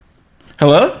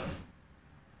Hello?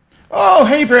 Oh,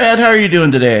 hey Brad, how are you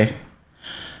doing today?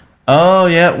 Oh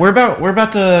yeah, we're about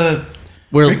to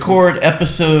We're record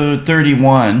episode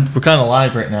 31. we're kind of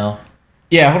live right now.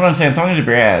 Yeah, hold on a second. I'm talking to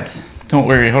Brad. Don't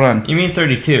worry, hold on. You mean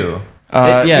 32?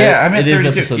 Yeah, I'm at it is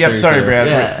 32. episode Yep, sorry 32. Brad.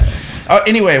 Yeah. Oh,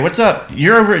 anyway, what's up?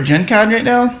 You're over at Gen Con right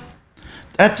now?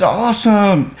 That's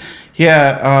awesome.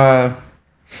 Yeah,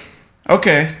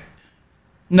 okay.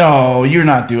 No, you're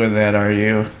not doing that, are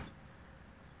you?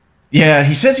 Yeah,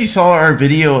 he says he saw our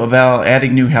video about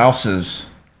adding new houses.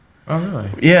 Oh, really?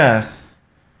 Yeah.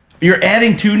 You're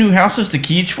adding 2 new houses to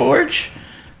Keech Forge?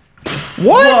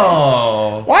 What?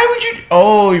 Whoa. Why would you?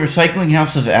 Oh, you're cycling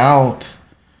houses out.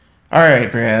 All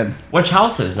right, Brad. Which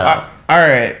house is that? All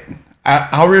right.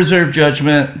 I'll reserve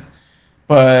judgment,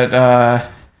 but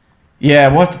yeah,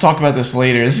 we'll have to talk about this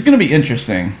later. This is gonna be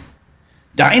interesting.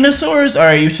 Dinosaurs? All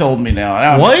right, you sold me now.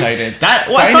 Now I'm What? excited. I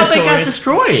thought they got Dinosaurs.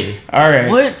 destroyed. All right.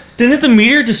 What? Didn't the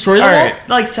meteor destroy them All all? right.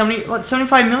 Like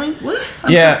 75 million? What?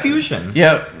 I'm Yeah. confusion.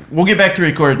 Yeah, we'll get back to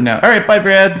recording now. All right, bye,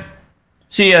 Brad.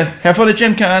 See ya. Have fun at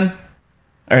Gen Con.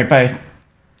 All right, bye.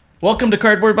 Welcome to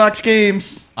Cardboard Box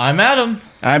Games. I'm Adam.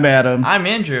 I'm Adam. I'm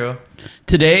Andrew.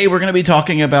 Today we're going to be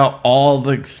talking about all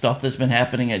the stuff that's been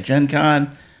happening at Gen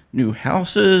Con. New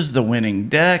houses, the winning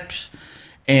decks,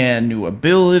 and new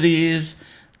abilities,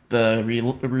 the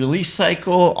release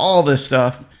cycle, all this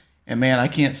stuff. And man, I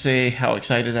can't say how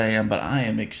excited I am, but I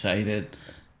am excited.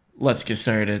 Let's get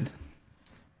started.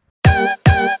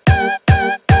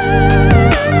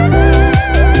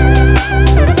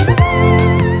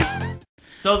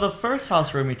 So the first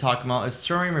house we're going to be talking about is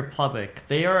Soaring Republic.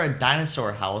 They are a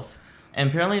dinosaur house, and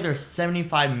apparently they're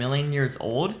 75 million years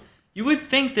old. You would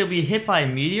think they'd be hit by a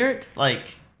meteor,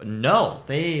 but no,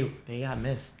 they got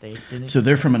missed. They didn't. So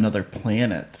they're from another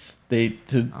planet.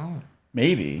 Oh.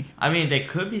 Maybe. I mean, they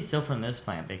could be still from this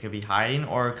planet. They could be hiding,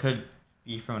 or it could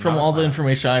be from From another all the planet.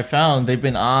 information I found, they've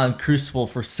been on Crucible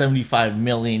for 75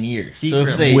 million years. So if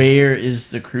Secretly. they, Where is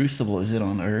the Crucible? Is it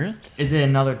on Earth? Is it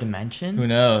another dimension? who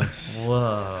knows?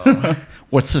 Whoa.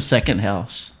 What's the second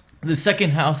house? The second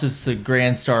house is the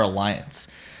Grand Star Alliance.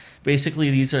 Basically,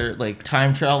 these are like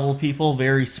time travel people,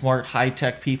 very smart,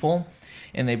 high-tech people,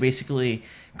 and they basically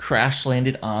crash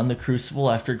landed on the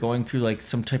Crucible after going through like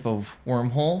some type of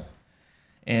wormhole.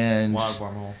 And Wild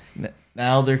wormhole.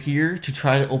 now they're here to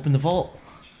try to open the vault.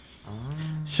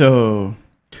 So,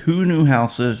 2 new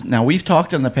houses. Now, we've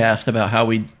talked in the past about how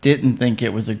we didn't think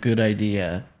it was a good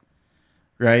idea,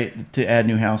 right, to add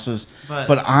new houses.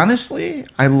 But honestly,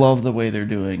 I love the way they're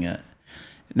doing it.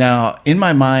 Now, in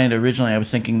my mind, originally, I was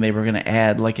thinking they were going to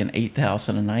add like an 8th house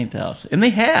and a 9th house. And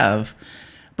they have.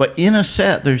 But in a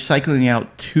set, they're cycling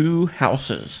out 2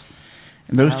 houses.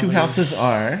 And those 2 Sally. houses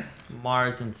are...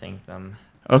 Mars and Sanctum.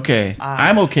 Okay,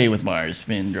 I'm okay with Mars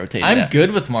being rotated I'm out.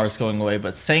 good with Mars going away,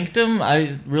 but Sanctum,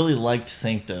 I really liked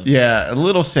Sanctum. Yeah, a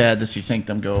little sad to see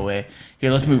Sanctum go away.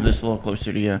 Here, let's move this a little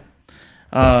closer to you.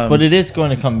 But it is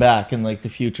going to come back in like the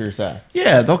future sets.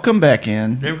 Yeah, they'll come back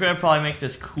in. They're gonna probably make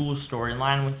this cool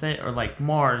storyline with it, or like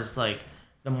Mars, like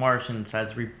the Martians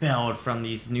has rebelled from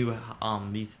these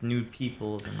new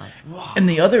peoples, and like, whoa. And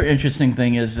the other interesting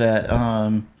thing is that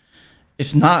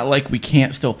it's not like we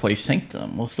can't still play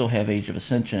Sanctum. We'll still have Age of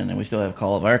Ascension, and we still have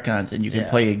Call of Archons, and you can Yeah.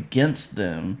 play against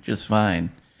them just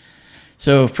fine.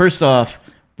 So first off,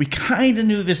 we kind of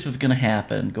knew this was going to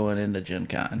happen going into Gen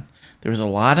Con. There was a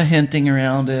lot of hinting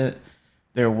around it.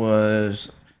 There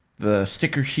was the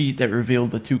sticker sheet that revealed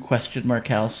the 2 question mark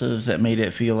houses that made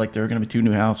it feel like there were going to be 2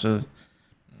 new houses.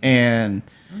 And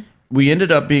we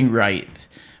ended up being right.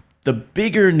 The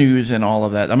bigger news in all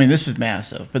of that, I mean, this is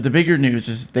massive, but the bigger news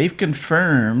is they've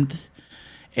confirmed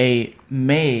a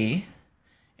May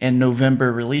and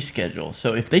November release schedule.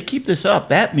 So if they keep this up,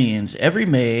 that means every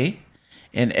May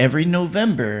and every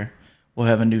November we'll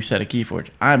have a new set of Keyforge.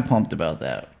 I'm pumped about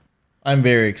that. I'm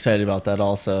very excited about that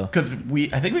also. Because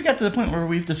I think we got to the point where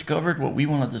we've discovered what we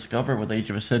want to discover with Age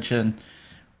of Ascension.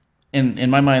 In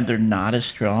my mind, they're not as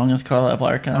strong as Call of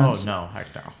Archons. Oh no,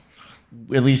 heck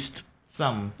no. At least,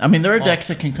 Some. I mean, there are Well, decks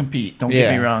that can compete. Don't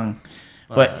get me Yeah. wrong.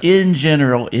 But in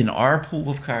general, in our pool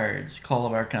of cards, Call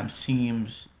of Archons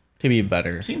seems To be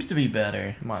better. to be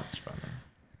better. much better.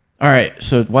 All right,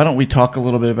 so why don't we talk a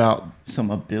little bit about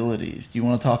some abilities? Do you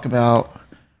want to talk about?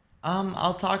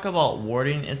 I'll talk about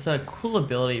warding. It's a cool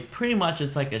ability. Pretty much,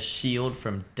 it's like a shield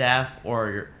from death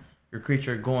or your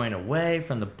creature going away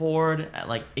from the board.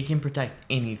 Like, it can protect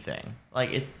anything.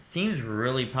 Like, it seems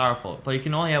really powerful, but you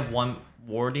can only have one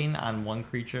warding on one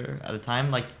creature at a time.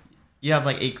 Like, you have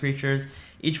like 8 creatures.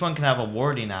 Each one can have a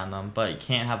warding on them, but you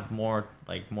can't have more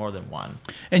than one.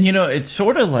 And it's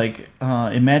sort of like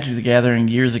in Magic the Gathering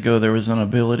years ago, there was an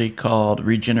ability called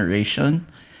Regeneration.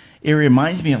 It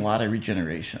reminds me a lot of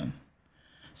Regeneration.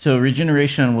 So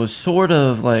Regeneration was sort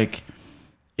of like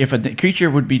if a creature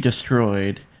would be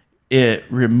destroyed, it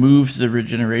removes the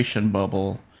regeneration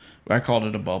bubble. I called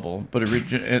it a bubble, but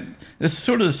it's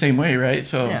sort of the same way, right?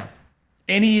 So Yeah.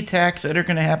 any attacks that are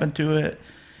going to happen to it,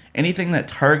 anything that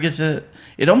targets it,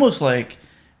 it almost like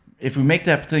if we make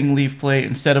that thing leave play,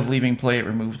 instead of leaving play, it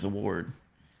removes the ward.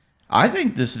 I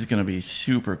think this is going to be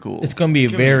super cool. It's going to be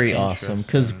gonna be very awesome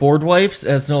because board wipes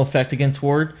has no effect against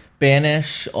ward.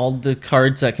 Banish all the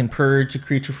cards that can purge a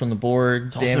creature from the board.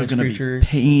 It's also Damage going to creatures. be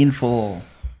painful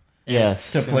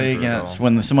Yes. to play brutal. against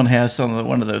when someone has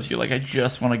one of those. You're like, I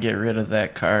just want to get rid of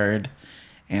that card,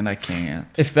 and I can't.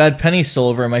 If Bad Penny's still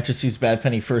over, I might just use Bad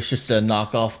Penny first just to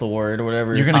knock off the ward or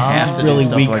whatever. You're gonna have to do really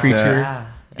stuff weak like creature. that.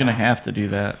 You're gonna have to do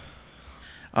that.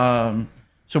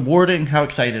 So warding, how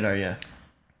excited are you?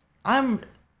 I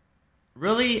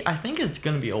think it's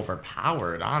gonna be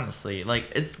overpowered. Honestly,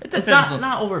 like it's depends not on-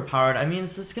 not overpowered. I mean,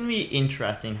 it's just gonna be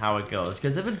interesting how it goes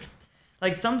because if it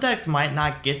like some decks might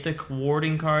not get the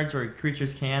warding cards where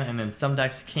creatures can, and then some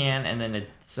decks can, and then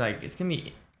it's gonna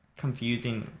be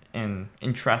confusing and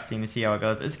interesting to see how it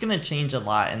goes. It's gonna change a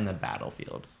lot in the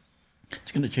battlefield.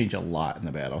 It's gonna change a lot in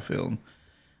the battlefield,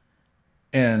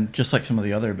 and just like some of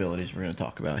the other abilities we're gonna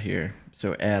talk about here.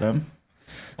 So Adam,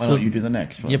 why So- don't you do the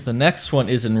next one? Yep, the next one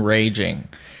is Enraging.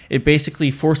 It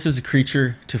basically forces a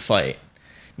creature to fight.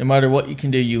 No matter what you can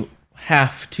do, you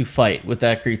have to fight with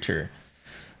that creature.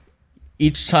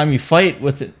 Each time you fight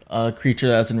with a creature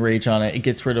that has Enrage on it, it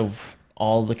gets rid of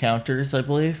all the counters, I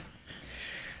believe.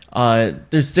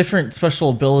 There's different special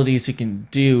abilities you can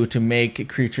do to make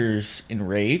creatures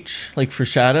enrage. Like for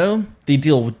Shadow, they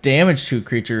deal damage to a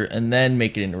creature and then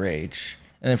make it enrage.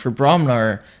 And then for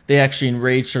Brahmanar, they actually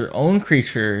enrage their own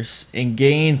creatures and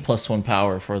gain +1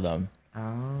 power for them.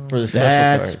 Oh. For the special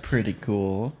That's cards. pretty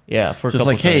cool. Yeah, for a So it's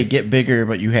couple like, hey, cards. get bigger,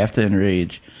 but you have to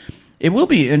enrage. It will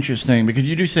be interesting because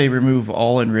you do say remove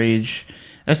all enrage.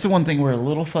 That's the one thing we're a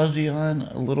little fuzzy on,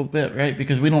 a little bit, right?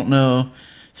 Because we don't know.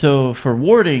 So for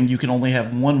warding, you can only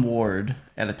have one ward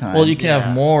at a time. Well, you can Yeah.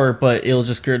 have more, but it'll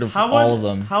just get rid of all of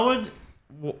them.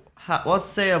 Let's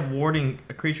say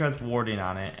a creature has warding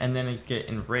on it, and then it get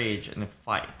enraged and it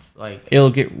fights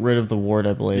It'll get rid of the ward,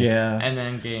 I believe. Yeah. and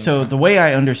then gain. So the way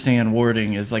I understand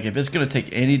warding is like if it's going to take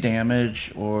any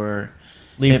damage or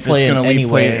Leave if play it's in going to any leave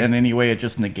play way. in any way, it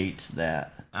just negates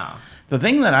that. Oh. The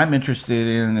thing that I'm interested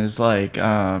in is like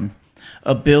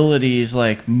abilities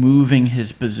like moving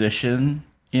his position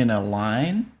in a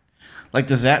line. Like,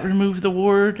 does that remove the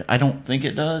ward? I don't think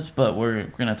it does, but we're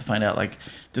gonna have to find out. Like,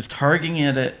 does targeting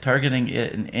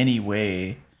it in any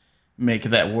way make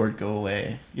that ward go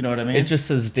away? You know what I mean? It just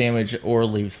says damage or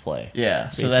leaves play. Yeah,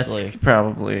 so that's basically.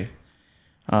 probably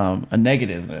a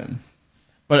negative then.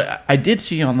 But I did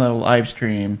see on the live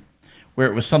stream where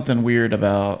it was something weird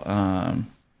about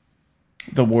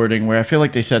the wording, where I feel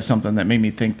like they said something that made me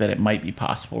think that it might be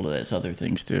possible that it's other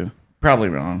things too. Probably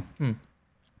wrong.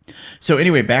 So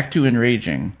anyway, back to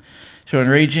enraging. So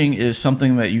enraging is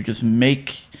something that you just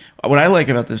make. What I like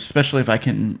about this, especially if I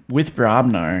can with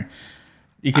Brobnar,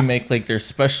 You can make like their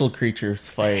special creatures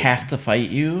fight. have to fight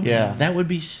you. Yeah. That would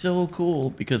be so cool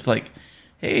because like,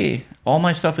 hey, all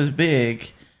my stuff is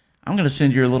big. I'm gonna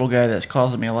send your little guy that's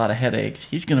causing me a lot of headaches.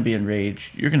 He's gonna be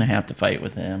enraged. You're gonna have to fight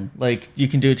with him. Like you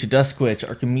can do it to Duskwitch,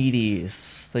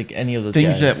 Archimedes, like any of those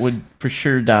Things guys. that would for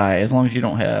sure die as long as you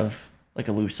don't have like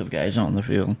elusive guys on the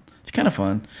field. It's kind of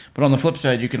fun. But on the flip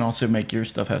side, you can also make your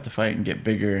stuff have to fight and get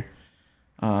bigger.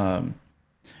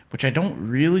 Which I don't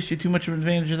really see too much of an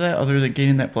advantage of that other than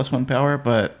gaining that +1 power,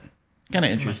 but kind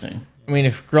of interesting. I mean,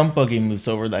 if Grump Buggy moves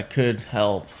over, that could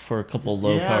help for a couple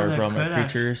low Yeah, power that Brahma could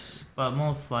creatures. But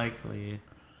most likely,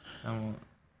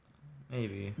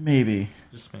 maybe, Maybe.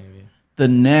 just maybe. The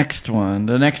next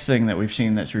thing that we've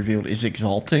seen that's revealed is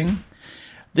Exalting.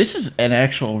 This is an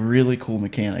actual really cool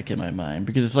mechanic in my mind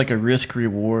because it's like a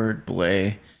risk-reward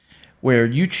play where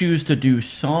you choose to do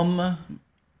some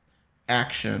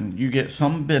action, you get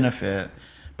some benefit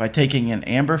by taking an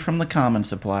amber from the common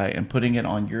supply and putting it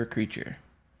on your creature.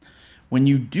 When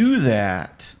you do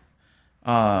that,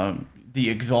 the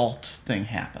Exalt thing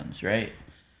happens, right?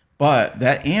 But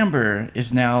that amber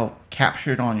is now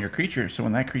captured on your creature, so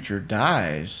when that creature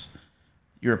dies,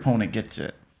 your opponent gets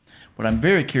it. What I'm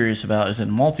very curious about is in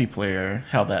multiplayer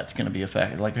how that's going to be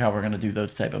affected, like how we're going to do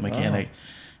those type of mechanic.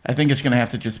 I think it's going to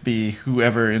have to just be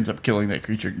whoever ends up killing that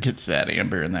creature gets that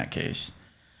amber in that case.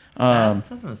 That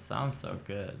doesn't sound so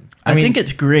good. I mean- think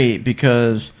it's great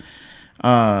because,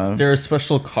 There are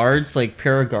special cards like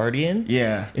Paraguardian.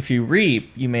 yeah, If you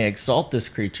reap, you may exalt this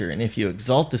creature, and if you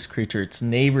exalt this creature, its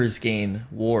neighbors gain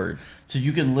ward, so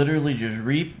you can literally just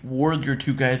reap, ward your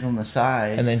 2 guys on the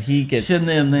side, and then he gets send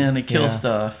them in and kill Yeah.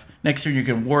 stuff. Next turn you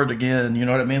can ward again. You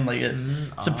know what I mean? Like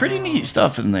some pretty neat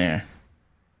stuff in there.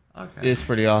 Okay. It's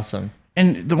pretty awesome.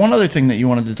 And the one other thing that you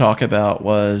wanted to talk about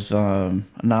was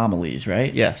anomalies,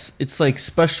 right? Yes, it's like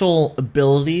special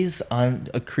abilities on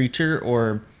a creature,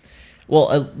 or,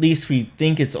 well, at least we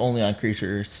think it's only on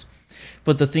creatures.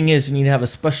 But the thing is, you need to have a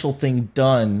special thing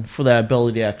done for that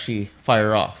ability to actually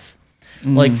fire off.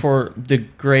 Like for the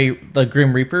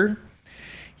Grim Reaper,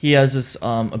 he has this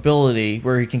ability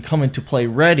where he can come into play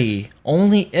ready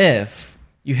only if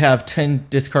you have 10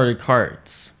 discarded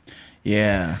cards.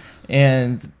 Yeah.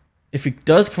 And if he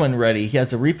does come in ready, he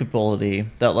has a reap ability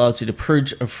that allows you to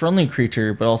purge a friendly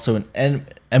creature, but also an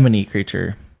enemy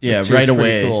creature. Yeah, which is right pretty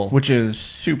away, cool. which is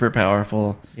super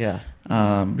powerful. Yeah.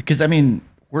 Because, I mean,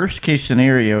 worst case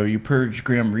scenario, you purge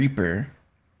Grim Reaper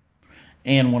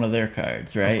and one of their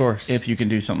cards, right? course. If you can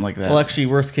do something like that. Well, actually,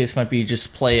 worst case might be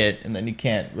just play it, and then you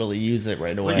can't really use it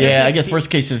right away. you yeah, have I to guess keep- worst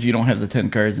case is you don't have the 10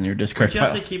 cards in your discard But you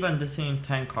have pile. to keep on discarding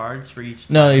 10 cards for each.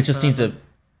 No, time it just for needs them? to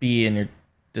be in your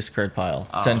discard pile.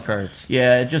 Oh. 10 cards.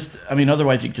 Yeah, it just, I mean,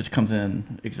 otherwise it just comes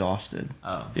in exhausted.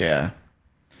 Oh. Yeah.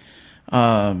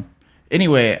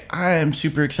 Anyway, I am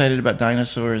super excited about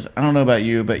dinosaurs. I don't know about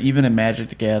you, but even in Magic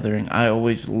the Gathering, I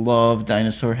always love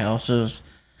dinosaur houses.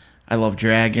 I love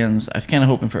dragons. I was kind of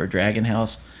hoping for a dragon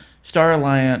house. Star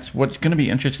Alliance, what's going to be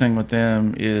interesting with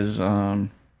them is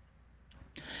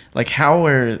like how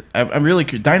are, I'm really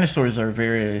curious. Dinosaurs are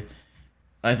very,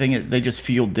 I think they just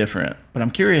feel different. But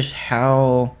I'm curious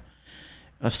how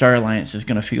a Star Alliance is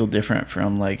going to feel different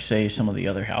from, like, say, some of the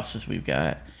other houses we've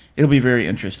got. It'll be very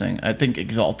interesting. I think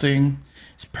Exalting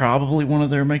is probably one of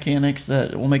their mechanics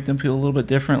that will make them feel a little bit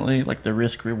differently, like the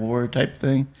risk-reward type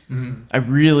thing. I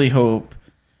really hope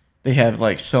they have,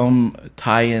 like, some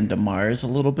tie-in to Mars a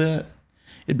little bit.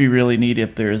 It'd be really neat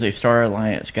if there is a Star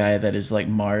Alliance guy that is like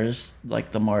Mars,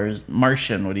 like the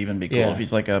Martian would even be cool Yeah. if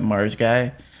he's like a Mars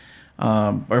guy.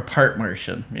 Or part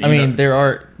Martian. I mean, there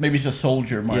are. maybe he's a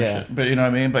soldier Martian, Yeah. but you know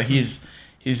what I mean. But he's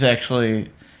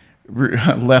actually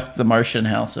left the Martian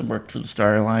house and worked for the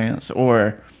Star Alliance.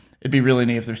 Or it'd be really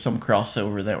neat if there's some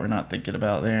crossover that we're not thinking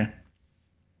about there.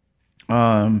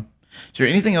 Is there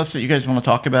anything else that you guys want to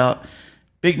talk about?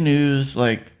 Big news,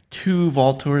 like 2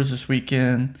 Vault Tours this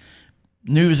weekend.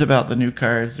 News about the new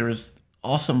cards. There was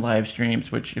awesome live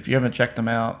streams, which if you haven't checked them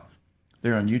out,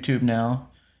 they're on YouTube now.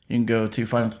 You can go to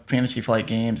Fantasy Flight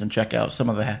Games and check out some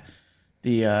of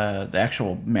the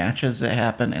actual matches that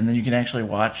happen, and then you can actually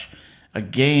watch a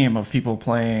game of people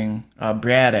playing.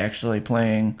 Brad actually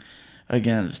playing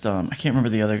against I can't remember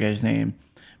the other guy's name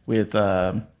with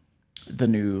some of the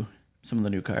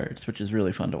new cards, which is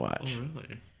really fun to watch. Oh,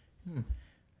 really?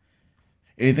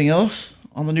 Anything else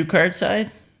on the new card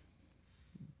side?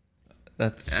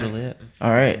 That's really it.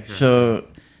 All right, so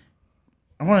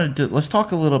let's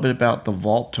talk a little bit about the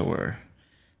Vault Tour.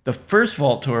 The first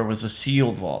Vault Tour was a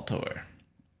sealed Vault Tour.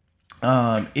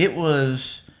 It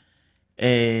was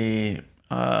a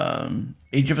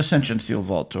Age of Ascension sealed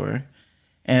Vault Tour,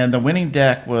 and the winning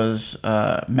deck was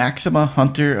Maxima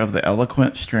Hunter of the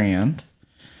Eloquent Strand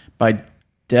by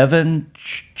Devin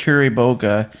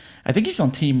Churiboga. I think he's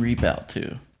on Team Rebout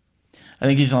too. I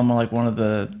think he's on like one of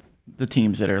the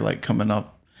teams that are like coming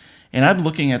up. And I'm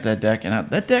looking at that deck, and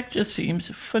that deck just seems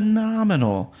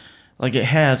phenomenal. Like, it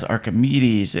has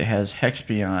Archimedes, it has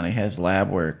Hexpion, it has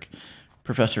Labwork,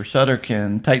 Professor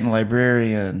Sutterkin, Titan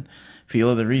Librarian,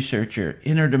 Feel the Researcher,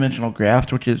 Interdimensional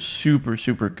Graft, which is super,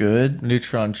 super good.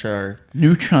 Neutron Shark.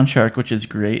 Neutron Shark, which is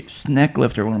great. Snack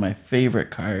Lifter, one of my favorite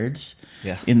cards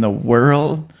Yeah. in the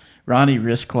world. Ronnie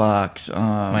Wristlocks.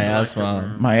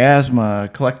 Miasma,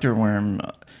 Collector Worm.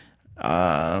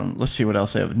 Let's see what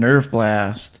else I have. Nerve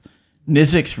Blast.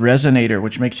 Nizik's Resonator,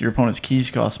 which makes your opponent's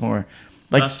keys cost more.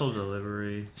 Like Special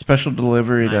delivery. special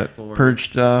delivery to Night Forge. purge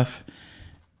stuff.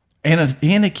 And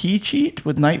a key cheat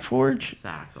with Night Forge.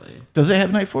 Exactly. Does it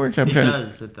have Night Forge? It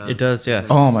does. It does. It does, yes.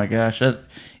 Oh my gosh.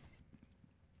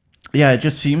 Yeah, it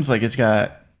just seems like it's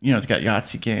got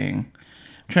Yahtzee Gang.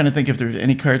 I'm trying to think if there's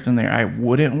any cards in there I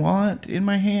wouldn't want in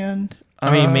my hand.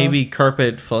 I mean, maybe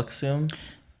Carpet Fluxium,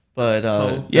 but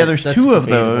Yeah, there's that's 2 of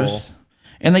debatable. those.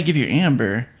 And they give you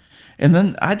Amber. And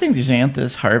then I think the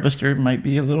Xanthus Harvester might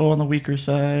be a little on the weaker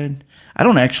side. I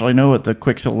don't actually know what the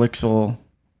Quixelixel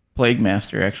Plague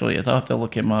Master actually is. I'll have to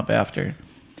look him up after.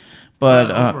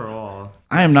 But Overall,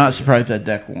 I am not surprised that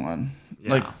deck won.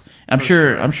 Yeah, Like I'm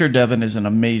for sure Devin is an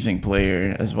amazing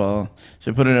player as well.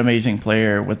 So put an amazing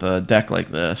player with a deck like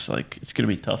this, like it's gonna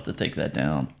be tough to take that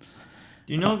down.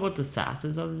 Do you know what the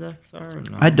sasses of the decks are? Or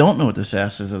no? I don't know what the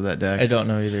sass is of that deck. I don't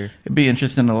know either. It'd be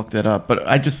interesting to look that up. But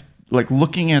I just like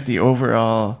looking at the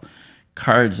overall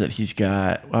cards that he's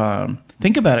got.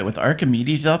 Think about it with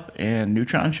Archimedes up and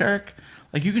Neutron Shark.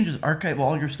 Like you can just archive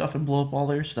all your stuff and blow up all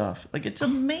their stuff. Like it's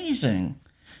amazing.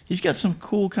 He's got some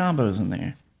cool combos in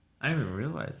there. I didn't even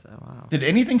realize that. Wow. Did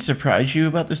anything surprise you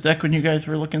about this deck when you guys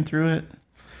were looking through it?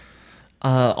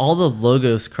 All the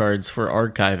logos cards for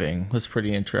archiving was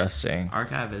pretty interesting.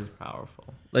 Archive is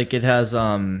powerful. Like it has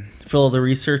Phil the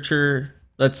Researcher.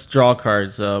 Let's draw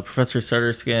cards. Professor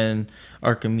Sutterskin,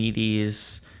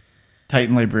 Archimedes,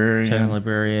 Titan Librarian. Titan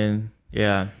Librarian.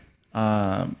 Yeah.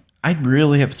 I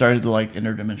really have started to like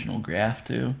interdimensional graph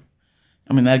too.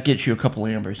 I mean, that gets you a couple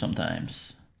amber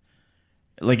sometimes.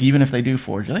 Like even if they do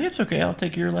forge, you're like it's okay. I'll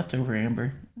take your leftover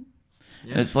amber.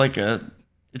 Yeah. And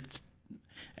it's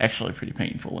actually pretty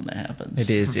painful when that happens. It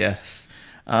is, yes.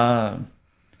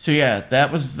 So yeah,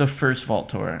 that was the first Vault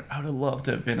Tour. I would have loved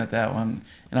to have been at that one,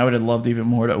 and I would have loved even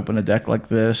more to open a deck like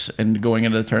this and going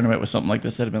into the tournament with something like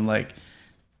this. That'd have been like,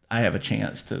 I have a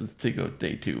chance to go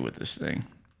day 2 with this thing.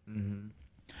 Mm-hmm.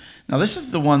 Now this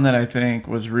is the one that I think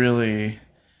was really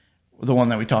the one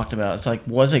that we talked about. It's like,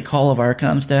 was a Call of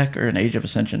Archons deck or an Age of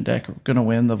Ascension deck going to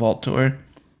win the Vault Tour?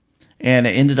 And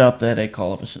it ended up that a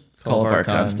Call of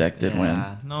Archons deck did win.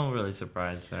 Yeah, no really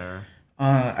surprise there.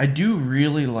 I do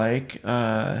really like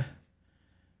the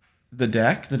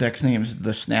deck. The deck's name is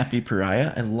the Snappy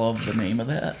Pariah. I love the name of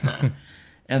that.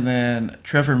 And then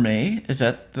Trevor May, is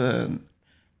that the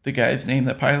guy's name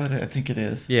that piloted? I think it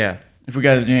is. Yeah. If we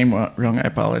got his name wrong, I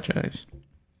apologize.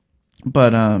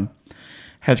 But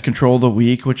has Control the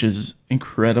Weak, which is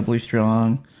incredibly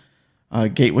strong.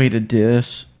 Gateway to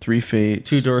Dis, 3 Fates.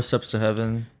 2 Doorsteps to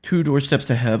Heaven. 2 Doorsteps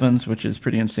to Heavens, which is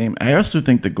pretty insane. I also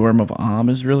think the Gorm of Am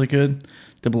is really good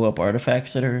to blow up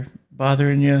artifacts that are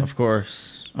bothering you. Of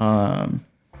course. 2 Bait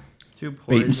and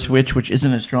poison, Switch, which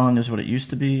isn't as strong as what it used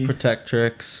to be.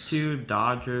 Protectrix. 2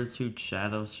 Dodgers, 2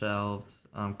 Shadow Shelves,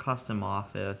 Custom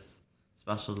Office,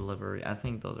 Special Delivery. I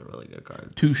think those are really good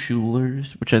cards. 2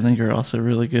 Schulers, which I think are also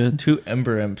really good. 2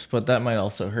 Ember Imps, but that might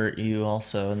also hurt you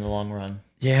also in the long run.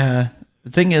 Yeah. The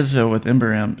thing is, though, with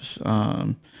Ember Imps,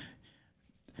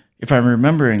 if I'm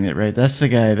remembering it right, that's the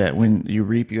guy that when you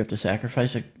reap, you have to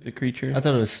sacrifice the creature. I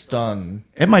thought it was Stun.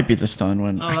 It might be the stun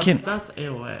one. No, that's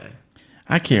AOA.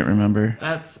 I can't remember.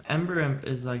 That's Ember Imp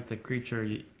is like the creature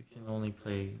you can only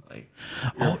play like.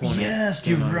 your Oh, opponent yes, can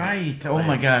you're only right. play. Oh,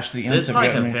 my gosh. The It's imps have like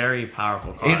gotten a me. very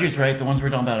powerful card. Andrew's right. The ones we're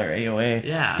talking about are AOA.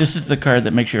 Yeah. This is the card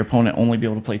that makes your opponent only be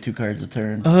able to play 2 cards a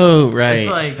turn. Oh, right.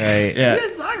 It's like right. Yeah. What are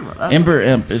you talking about? That's Ember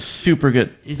Imp is super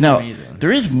good. He's now, amazing.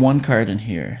 there is one card in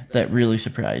here that really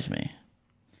surprised me.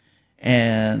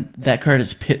 And that card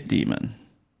is Pit Demon.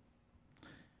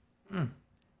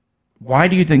 Why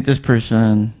do you think this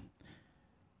person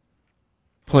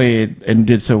played and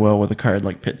did so well with a card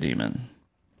like Pit Demon?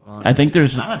 Well, I think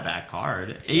there's it's not a bad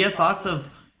card. He has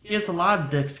a lot of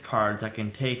Dix cards that can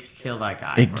kill that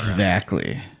guy. for him.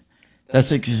 exactly.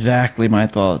 That's exactly my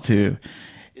thought too.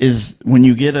 Is when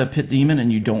you get a Pit Demon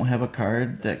and you don't have a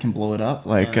card that can blow it up,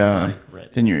 like,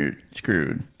 rip. then you're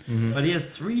screwed. But he has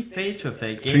 3 fates with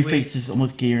it. 3 Fates is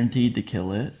almost guaranteed to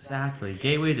kill it. Exactly.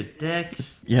 Gateway to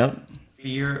Dix. Yep.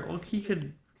 Fear. Well,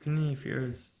 couldn't he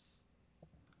fears?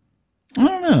 I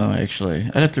don't know, actually.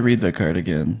 I'd have to read that card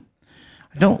again.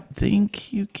 I don't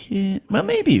think you can. Well,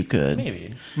 maybe you could.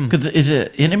 Maybe. Because is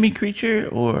it enemy creature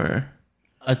or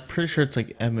I'm pretty sure it's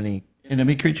like Emily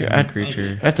enemy creature?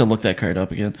 creature. I have to look that card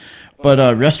up again.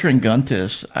 But Restaurant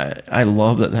Guntus, I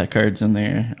love that card's in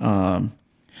there.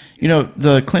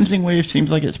 The Cleansing Wave seems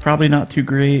like it's probably not too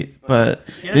great, but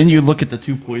Yes. then you look at the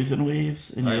 2 Poison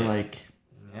Waves and you're Right. like,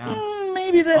 Yeah.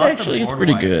 maybe that Lots of actually is board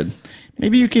pretty wipes. good.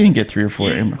 Maybe you can get 3 or 4.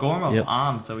 He's Gorm of Yep.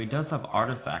 Am, so he does have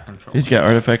artifact control. He's got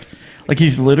artifact. Like,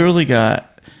 he's literally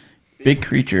got big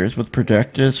creatures with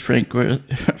Protectus,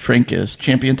 Francus,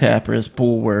 Champion Tapperus,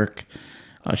 Bulwark,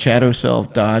 Shadow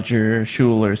Self, Dodger,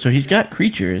 Schuler. So he's got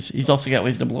creatures. He's also got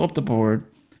ways to blow up the board.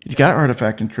 He's got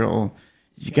artifact control.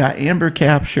 He's got Amber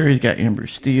Capture. He's got Amber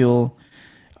Steel.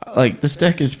 Like, this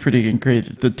deck is pretty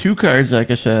crazy. The 2 cards,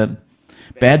 like I said,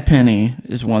 Bad Penny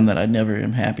is one that I never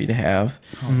am happy to have.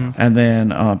 And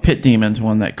then Pit Demon's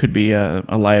one that could be a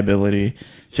liability.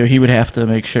 So he would have to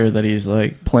make sure that he's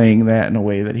like playing that in a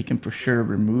way that he can for sure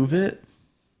remove it.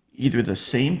 Either the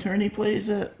same turn he plays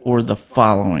it or the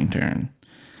following turn.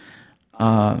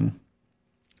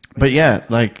 But yeah,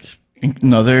 like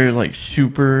another like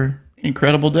super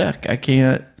incredible deck.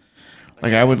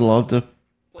 I would love to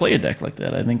play a deck like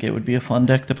that. I think it would be a fun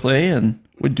deck to play and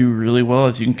would do really well,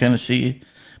 as you can kind of see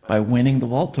by winning the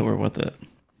Vault Tour with it.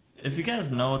 If you guys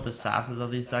know what the stats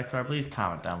of these decks are, please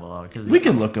comment down below. Cause We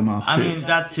can look them up too. I mean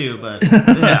that too, but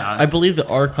yeah. I believe the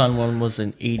Archon one was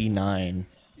an 89.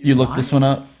 You looked this one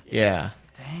up? Yeah.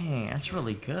 Dang, that's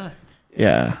really good.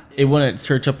 Yeah. It wouldn't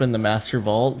search up in the Master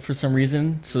Vault for some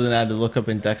reason, so then I had to look up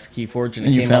in Dex Keyforge, and it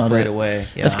And you came up found right it. away.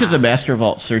 Yeah. That's because the Master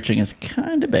Vault searching is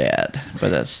kind of bad,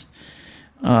 but that's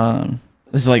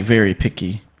this is like very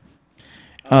picky.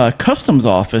 Customs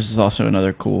Office is also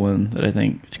another cool one that I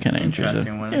think is kind of interesting.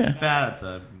 Interesting one. Yeah. It's bad at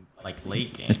the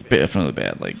late game. It's definitely a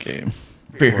bad late game.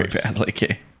 Very course. bad late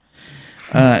game.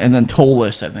 And then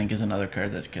Tolus, I think, is another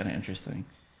card that's kind of interesting.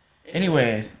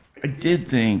 Anyway, I did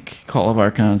think Call of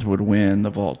Archons would win the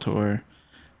Vault Tour.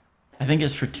 I think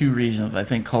it's for two reasons. I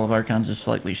think Call of Archons is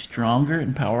slightly stronger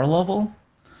in power level.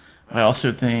 I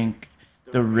also think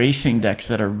the racing decks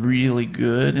that are really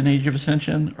good in Age of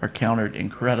Ascension are countered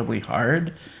incredibly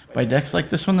hard by decks like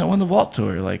this one that won the Vault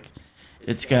Tour. Like,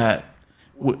 it's got...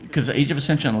 Because Age of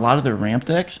Ascension, a lot of their ramp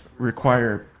decks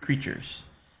require creatures.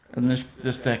 And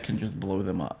this deck can just blow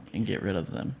them up and get rid of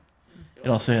them. It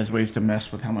also has ways to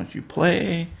mess with how much you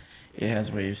play. It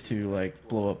has ways to like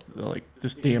blow up, like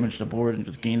just damage the board and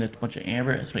just gain a bunch of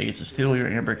amber. It's ways to steal your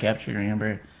amber, capture your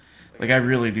amber. Like, I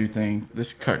really do think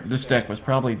this deck was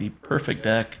probably the perfect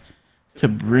deck to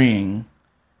bring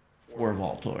for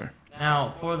Vault Tour.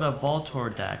 Now, for the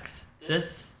Voltor decks,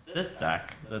 this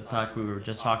deck, the deck we were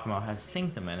just talking about, has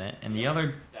Sanctum in it, and the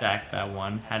other deck that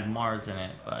won had Mars in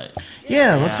it. But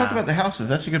Yeah, let's talk Yeah. about the houses.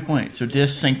 That's a good point. So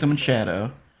Dis, Sanctum, and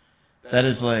Shadow. That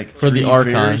is like For the three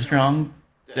Archon. very strong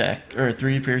deck, or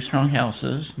three very strong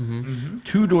houses.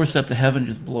 Two Doorstep to Heaven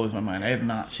just blows my mind. I have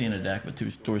not seen a deck with two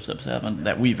Doorsteps to Heaven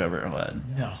that we've ever had.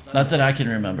 no, Not that I can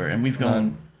remember. And we've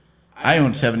gone. I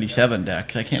own 77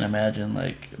 decks. I can't imagine,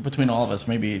 like, between all of us,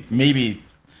 maybe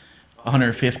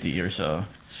 150 or so.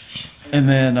 And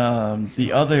then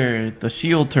the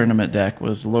Shield tournament deck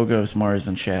was Logos, Mars,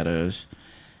 and Shadows.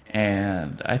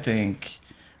 And I think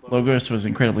Logos was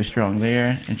incredibly strong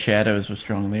there, and Shadows was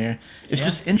strong there. It's Yeah.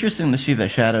 just interesting to see that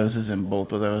Shadows is in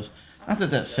both of those. Not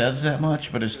that that says that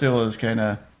much, but it still is kind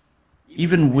of,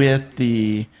 even with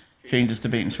the changes to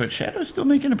bait and switch, Shadows still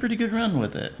making a pretty good run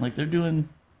with it. Like, they're doing,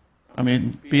 I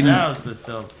mean, being Shadows is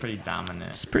still pretty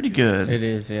dominant. it's pretty good. It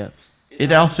is, yeah.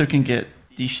 It also can get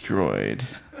destroyed.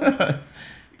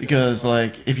 Because,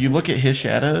 like, if you look at his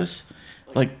Shadows,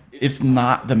 like, it's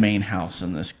not the main house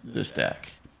in this deck.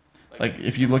 Like,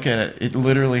 if you look at it, it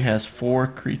literally has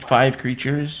 5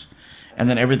 creatures, and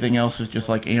then everything else is just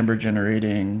like amber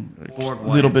generating, a Board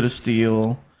little wipe. bit of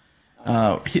steel.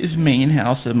 His main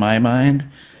house, in my mind,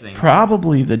 Sanctum.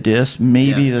 probably the Dis,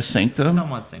 maybe Yeah. the Sanctum.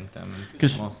 Somewhat Sanctum. It's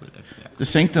 'Cause mostly yeah. The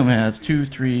Sanctum has 2,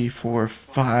 3, 4,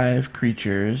 5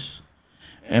 creatures.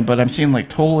 But I'm seeing like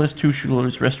Tolus, 2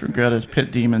 Shulers, Restaurant Greta's,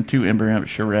 Pit Demon, 2 Ember Imp,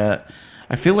 Charette.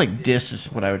 I feel like Dis is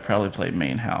what I would probably play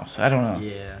main house. I don't know.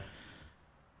 Yeah.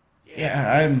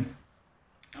 Yeah,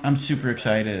 I'm super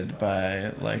excited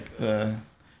by like the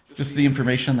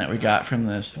information that we got from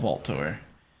this Vault Tour.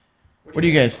 What are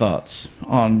you guys' thoughts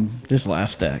on this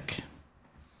last deck?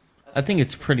 I think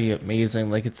it's pretty amazing.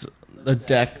 Like, it's a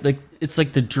deck, like, it's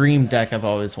like the dream deck I've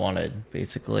always wanted,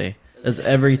 basically. It's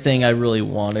everything I really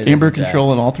wanted. in Amber a deck.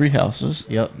 control in all 3 houses.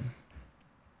 Yep.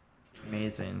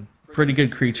 Amazing. Pretty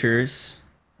good creatures.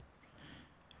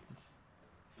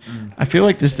 I feel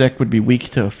like this deck would be weak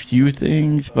to a few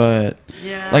things, but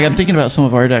Yeah. like I'm thinking about some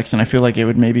of our decks, and I feel like it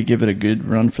would maybe give it a good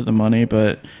run for the money,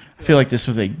 but I feel like this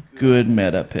was a good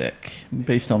meta pick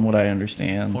based on what I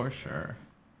understand. For sure.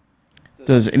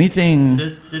 Does anything?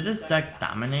 Did this deck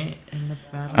dominate in the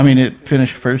battle? I mean, it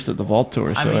finished first at the Vault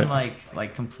Tour, so I mean, it-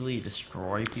 like completely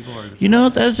destroy people, or just, you know,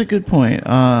 that's a good point.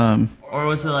 or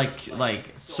was it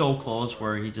like so close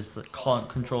where he just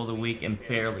controlled the weak and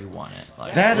barely won it?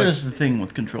 Like That is the thing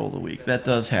with Control of the Week. That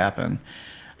does happen.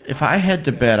 If I had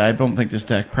to bet, I don't think this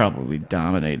deck probably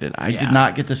dominated. I Yeah. did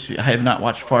not get to see. I have not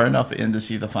watched far enough in to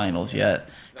see the finals yet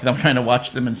because I'm trying to watch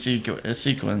them in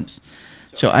sequence.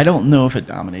 So I don't know if it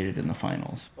dominated in the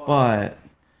finals. But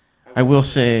I will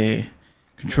say,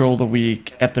 Control of the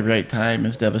Week at the right time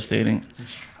is devastating.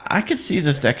 I could see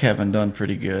this deck having done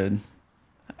pretty good.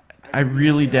 I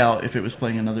really doubt if it was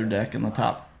playing another deck in the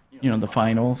top, the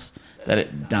finals, that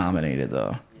it dominated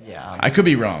though. yeah. I could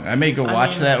be wrong. I may go I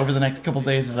watch mean- that over the next couple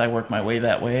days as I work my way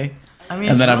that way. I mean,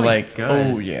 and it's then I'm really like, good,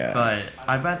 oh, yeah. But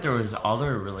I bet there was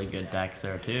other really good decks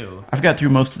there too. I've got through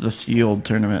most of the sealed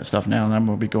tournament stuff now, and I'm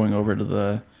going to be going over to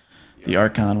the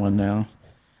Archon one now.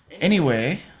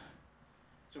 Anyway,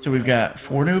 So we've got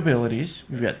 4 new abilities.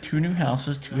 We've got 2 new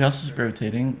houses, 2 houses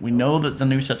rotating. We know that the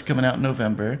new set's coming out in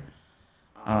November.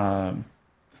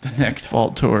 The next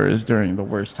Vault Tour is during the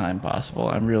worst time possible.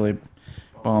 I'm really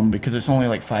bummed because it's only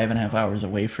like 5.5 hours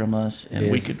away from us,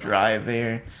 and we could drive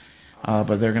there.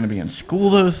 But they're going to be in school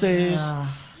those days.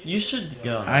 You should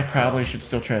go. I probably should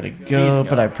still try to go,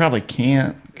 but I probably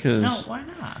can't because No, why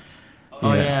not?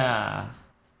 Oh yeah.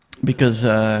 because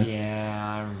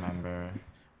Yeah, I remember.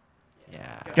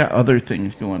 Yeah. got other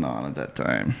things going on at that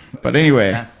time. But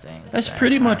anyway, That stinks. that's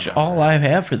pretty much all I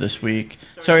have for this week.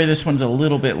 Sorry, this one's a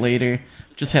little bit later.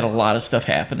 Just had a lot of stuff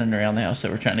happening around the house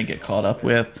that we're trying to get caught up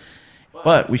with.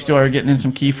 But we still are getting in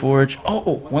some Keyforge.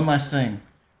 Oh, one last thing.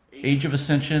 Age of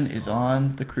Ascension is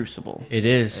on the Crucible. It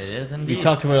is. It is We indeed.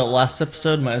 talked about it last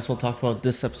episode. Might as well talk about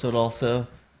this episode also.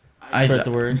 Spread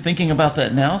the word. I'm thinking about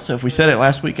that now, so if we said it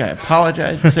last week, I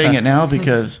apologize for saying it now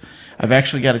because I've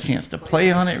actually got a chance to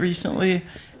play on it recently,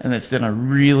 and it's done a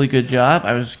really good job.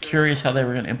 I was curious how they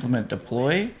were going to implement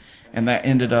deploy, and that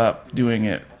ended up doing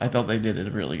it. I thought they did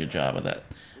a really good job of that.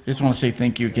 Just want to say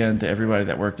thank you again to everybody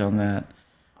that worked on that.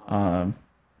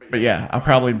 But yeah, I'll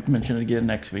probably mention it again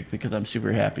next week because I'm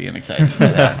super happy and excited for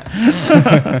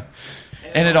that.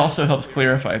 And it also helps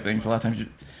clarify things a lot of times.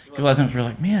 Because a lot of times we're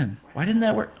like, man, why didn't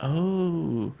that work?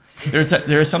 Oh,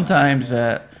 there are some times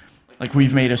that like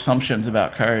we've made assumptions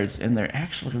about cards and they're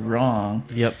actually wrong.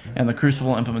 Yep. And the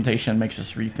Crucible implementation makes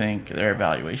us rethink their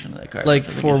evaluation of that card. Like So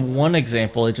I think for it's- one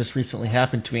example, it just recently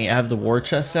happened to me. I have the war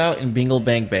chest out in Bingle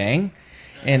Bang Bang,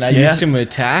 and I Yeah. used him to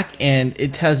attack, and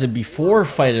it has a before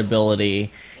fight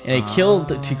ability, and it killed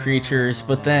the 2 creatures,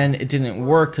 but then it didn't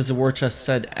work because the war chest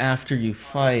said after you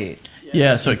fight.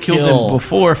 yeah, so it killed kill. them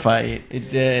before fight. It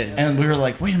did. And we were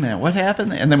like, wait a minute, what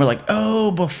happened? And then we're like,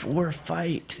 oh, before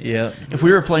fight. Yep. If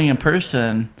we were playing in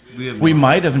person, We we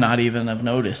might have not even have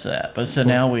noticed that. But so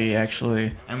now we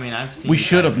actually, I mean, I've seen. we you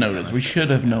should guys have make that noticed. We mistake. should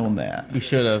have known that. We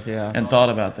should have, yeah. And thought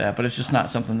about that, but it's just not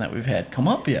something that we've had come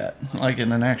up yet, like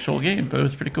in an actual game. But it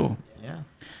was pretty cool.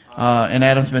 Yeah. And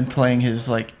Adam's been playing his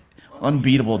like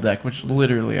unbeatable deck, which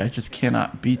literally I just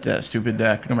cannot beat that stupid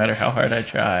deck, no matter how hard I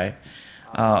try,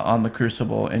 on the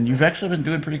Crucible. And you've actually been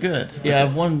doing pretty good. Yeah,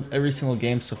 I've won every single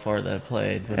game so far that I've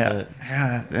played with Yeah, it.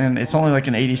 yeah, and it's only like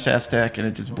an 80 stats deck, and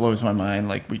it just blows my mind.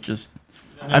 Like I've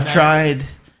that's- tried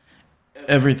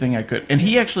everything I could, and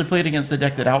he actually played against the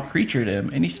deck that out creatured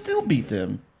him, and he still beat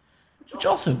them, which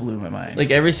also blew my mind.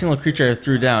 Like every single creature I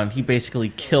threw down, he basically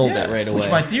killed Yeah, it right away.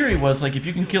 Which my theory was like, if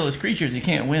you can kill his creatures, you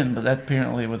can't win. But that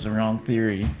apparently was the wrong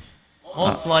theory.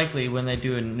 Most likely, when they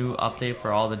do a new update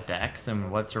for all the decks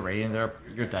and what's the rating,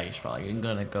 your deck is probably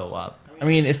gonna go up. I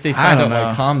mean, if they find out don't my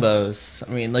know. combos,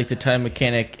 I mean, like the time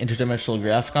mechanic interdimensional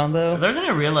graft combo. They're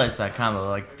gonna realize that combo.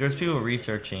 Like, there's people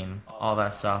researching all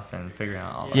that stuff and figuring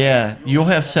out all that. Yeah, you'll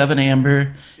have 7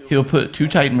 Amber. He'll put 2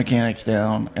 Titan mechanics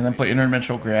down, and then play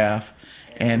interdimensional graph,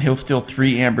 and he'll steal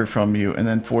 3 Amber from you, and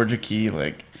then forge a key.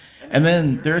 Like, and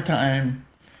then there are times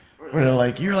where they're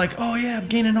like, you're like, oh yeah, I'm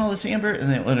gaining all this Amber, and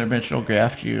then interdimensional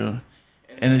graft you,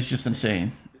 and it's just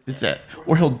insane. It's that,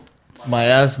 or he'll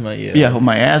Miasma you. he'll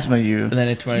miasma you, And then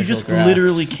into so you just interdimensional graft.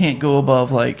 literally can't go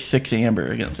above like 6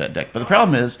 Amber against that deck. But the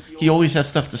problem is, he always has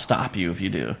stuff to stop you if you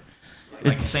do.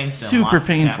 Like It's Saints and super lots of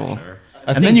painful. capture.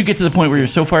 And think- then you get to the point where you're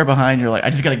so far behind, you're like, I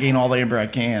just got to gain all the Amber I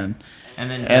can. And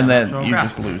then And you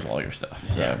graft. just lose all your stuff.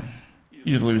 So Yeah.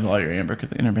 you just lose all your Amber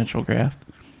because of the interdimensional graft.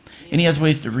 And he has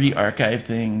ways to re-archive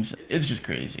things. It's just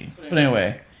crazy. But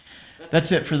anyway,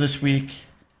 that's it for this week.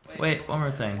 Wait, one more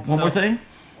thing. One more thing?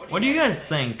 What do you guys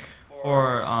think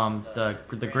for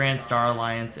the Grand Star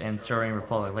Alliance and Stirring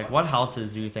Republic? Like, what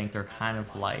houses do you think they're kind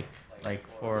of like? Like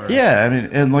for Yeah, I mean,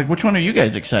 and like, which one are you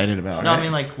guys excited about? No, right? I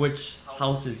mean like which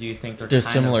houses do you think they're They're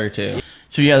kind similar of, to.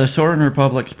 So yeah, the Sorin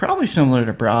Republic's probably similar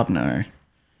to Brobnar.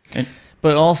 And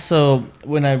But also,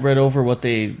 when I read over what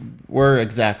they were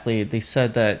exactly, they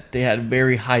said that they had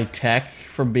very high tech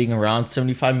from being around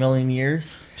 75 million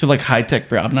years. so like high-tech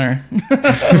Brobnar.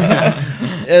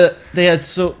 They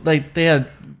had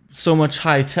so much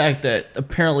high tech that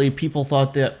apparently people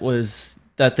thought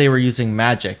that they were using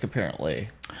magic. Apparently,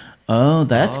 Oh,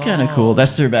 that's kind of cool.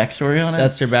 That's their backstory on it.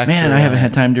 That's their backstory Man, I on haven't it.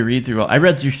 had time to read through. I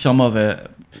read through some of it.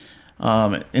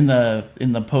 In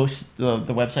the post, the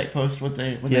website post, what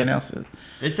they Yep. announced it.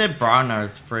 They said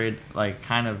Bronnar's afraid, like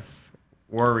kind of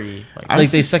worry.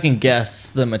 like they second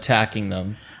guess them attacking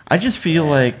them. I just feel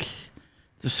like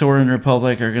the Sorin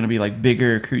Republic are going to be like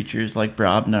bigger creatures like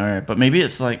Brobnar, but maybe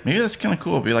that's kind of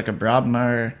cool. It'd be like a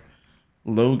Brobnar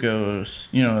logos,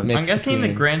 Mix I'm guessing the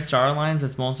between- Grand Star Alliance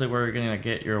is mostly where you're gonna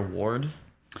get your award.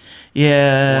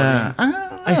 Yeah, I don't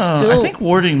know. I think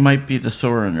Warding might be the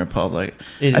Soren Republic.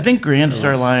 I think Grand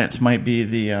Star Alliance might be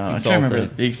the I'm trying to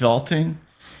remember, the Exalting,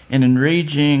 and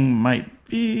Enraging might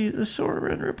be the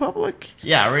Soren Republic.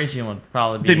 Yeah, Raging would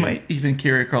probably be. They might even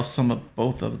carry across some of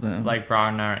both of them. Like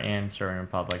Brognar and Soren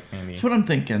Republic, maybe. That's what I'm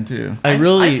thinking too. I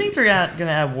think they're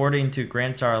gonna add Warding to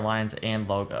Grand Star Alliance and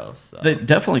Logos. So. They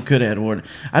definitely could add Warding.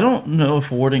 I don't know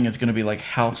if Warding is going to be like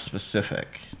house specific.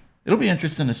 It'll be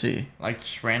interesting to see. Like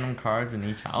just random cards in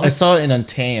each house. I saw it in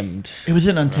Untamed. It was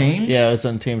in Untamed? Yeah, it was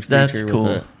Untamed creature. That's cool.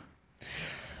 With it.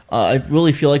 I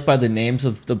really feel like by the names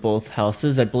of the both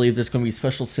houses, I believe there's going to be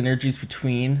special synergies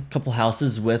between a couple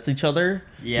houses with each other.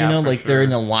 Yeah, you know, for like they're sure.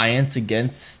 in alliance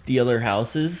against the other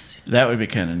houses, That would be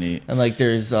kind of neat. and like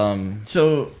there's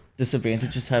So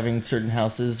disadvantages having certain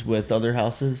houses with other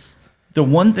houses. the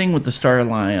one thing with the Star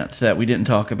Alliance that we didn't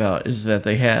talk about is that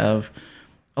they have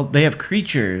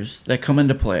creatures that come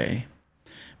into play,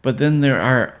 but then there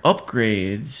are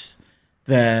upgrades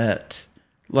that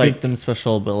Give them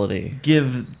special ability.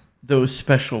 give those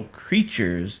special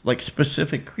creatures, like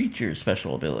specific creatures,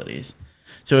 special abilities.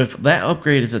 So if that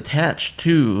upgrade is attached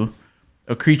to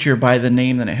a creature by the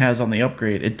name that it has on the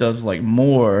upgrade, it does like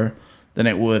more than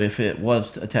it would if it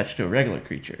was attached to a regular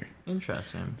creature.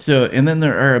 Interesting. So, and then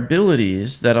there are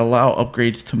abilities that allow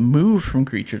upgrades to move from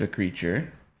creature to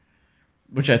creature,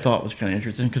 which I thought was kind of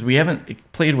interesting because we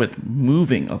haven't played with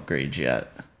moving upgrades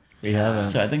yet. We haven't.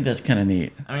 So I think that's kind of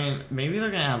neat. I mean, maybe they're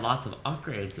gonna have lots of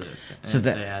upgrades if So they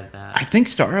that add that. I think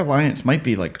Star Alliance might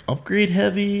be like upgrade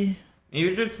heavy, Maybe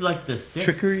it's like the assists,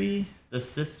 trickery. the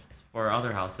assists for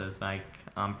other houses like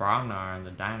Brognar and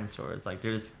the dinosaurs. Like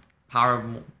they're just power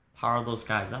those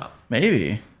guys up.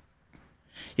 Maybe.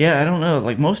 Yeah, I don't know.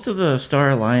 Like most of the Star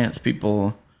Alliance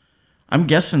people, I'm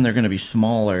guessing they're going to be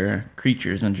smaller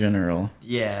creatures in general,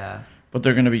 Yeah, but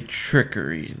they're going to be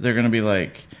trickery. They're going to be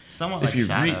like, somewhat if like you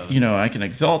shadows. I can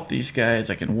exalt these guys,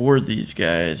 I can ward these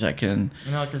guys, I can.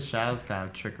 Because shadows kind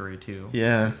of trickery too.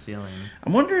 Yeah. With stealing. I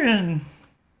wonder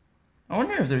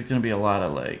if there's going to be a lot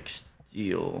of like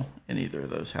steal in either of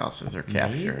those houses or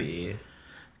capture. Maybe.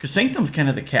 Because Sanctum's kind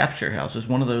of the capture house. Is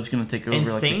one of those going to take over And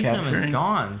like the Sanctum capturing? is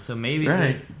gone, so maybe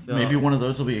Right. so Maybe one of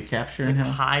those will be a capturing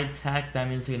house. high tech. That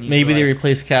means they can use Maybe they like,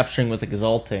 replace capturing with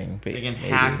exalting. they can maybe.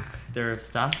 hack their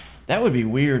stuff. That would be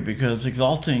weird because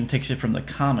exalting takes it from the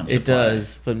common. It supply.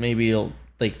 does, but maybe it'll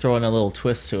like throw in a little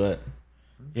twist to it.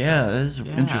 Yeah, that is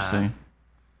Yeah. interesting.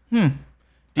 Do I you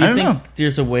don't think know.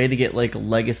 there's a way to get like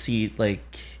legacy,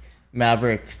 like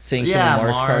Maverick, Sanctum, Yeah,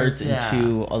 Mars, Mars, cards yeah.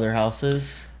 into other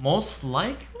houses? Most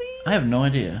likely, I have no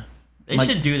idea. they Like-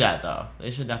 should do that though. They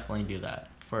should definitely do that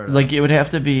for Like it would have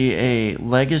to be a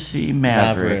legacy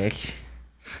Maverick.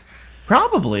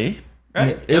 Probably.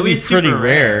 Right. It would be It'd be pretty super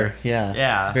rare. rare. Yeah.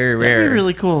 Yeah. Very That'd rare. be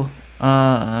really cool.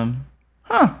 Huh.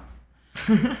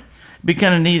 Be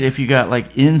kind of neat if you got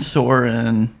like in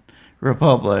Soren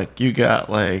Republic, you got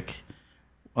like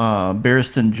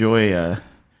Barristan Joya.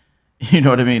 You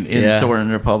know what I mean? In Yeah. Soren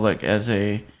Republic as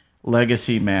a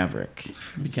legacy Maverick.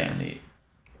 Be kind of neat.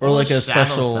 Or like a Shadow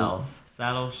special.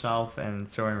 Saddle Shelf and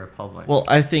Soaring Republic. Well,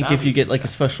 I think That'd if you be get like a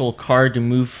special card to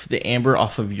move the amber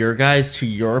off of your guys to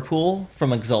your pool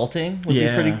from exalting would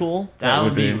Yeah. be pretty cool. that would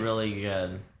would be be. really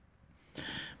good.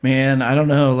 Man, I don't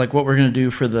know like what we're going to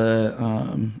do for the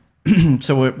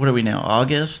so what are we now?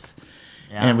 August?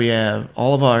 Yeah. And we have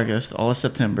all of August, all of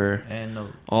September, and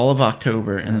all of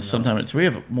October, and then sometime it's we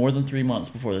have more than 3 months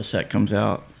before the set comes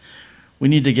out. We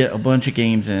need to get a bunch of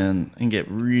games in and get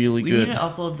really we good. need to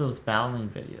upload those battling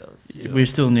videos too. We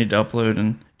still need to upload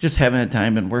and just haven't had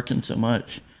time, been working so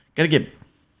much.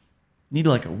 Need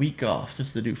like a week off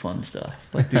just to do fun stuff,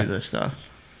 like do this stuff.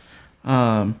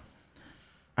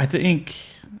 I think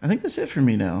that's it for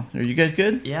me now. Are you guys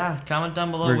good? Yeah, comment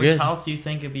down below We're which good. house you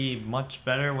think would be much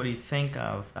better. What do you think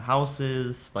of the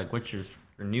houses? Like, what's your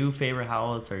new favorite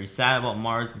house? Are you sad about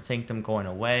Mars and Sanctum going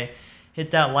away?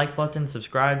 Hit that like button,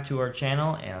 subscribe to our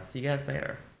channel, and I'll see you guys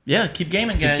later. Yeah, keep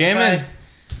gaming, guys. gaming. Bye.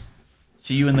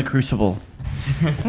 See you in the Crucible.